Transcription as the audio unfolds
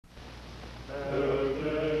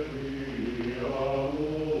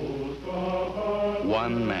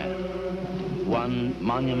One man, one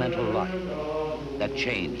monumental life that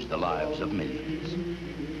changed the lives of millions.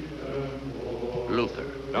 Luther.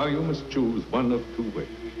 Now you must choose one of two ways.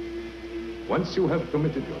 Once you have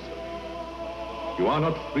committed yourself, you are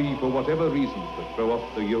not free for whatever reason to throw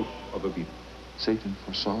off the yoke of obedience. Satan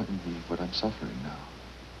foresaw in me what I'm suffering now.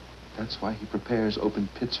 That's why he prepares open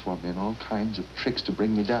pits for me and all kinds of tricks to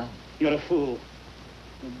bring me down. You're a fool.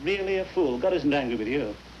 You're really a fool. God isn't angry with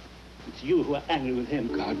you. It's you who are angry with him.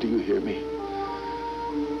 God, do you hear me?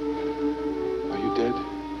 Are you dead?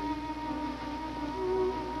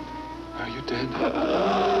 Are you dead?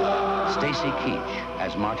 Stacy Keach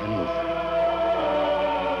as Martin Luther.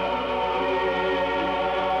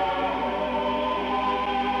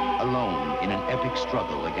 Alone in an epic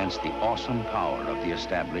struggle against the awesome power of the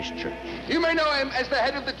established church. You may know him as the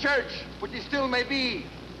head of the church, which he still may be.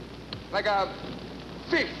 Like a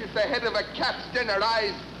fish at the head of a cat's dinner,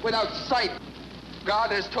 eyes without sight.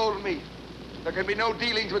 God has told me there can be no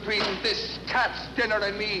dealings between this cat's dinner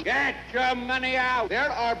and me. Get your money out! There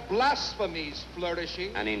are blasphemies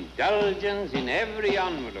flourishing. An indulgence in every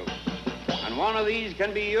envelope. And one of these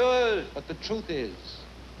can be yours. But the truth is,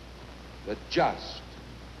 the just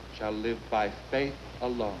shall live by faith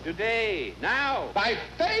alone. Today, now. By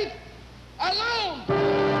faith alone!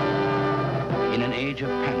 In an age of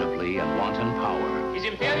panoply and wanton power, His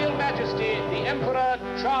Imperial Majesty, the Emperor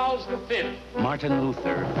Charles V. Martin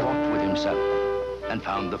Luther fought with himself and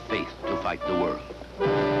found the faith to fight the world.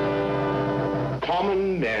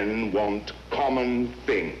 Common men want common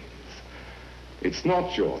things. It's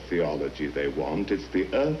not your theology they want, it's the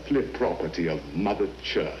earthly property of Mother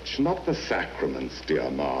Church, not the sacraments, dear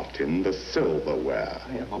Martin, the silverware.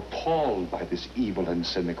 I am appalled by this evil and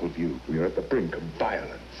cynical view. We are at the brink of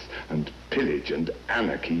violence and pillage and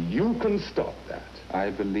anarchy. You can stop that. I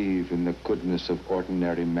believe in the goodness of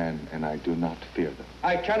ordinary men, and I do not fear them.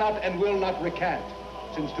 I cannot and will not recant,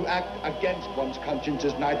 since to act against one's conscience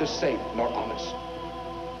is neither safe nor honest.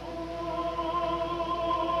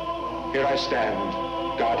 Here I stand.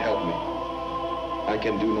 God help me. I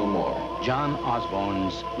can do no more. John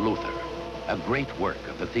Osborne's Luther, a great work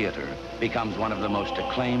of the theater, becomes one of the most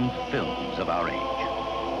acclaimed films of our age.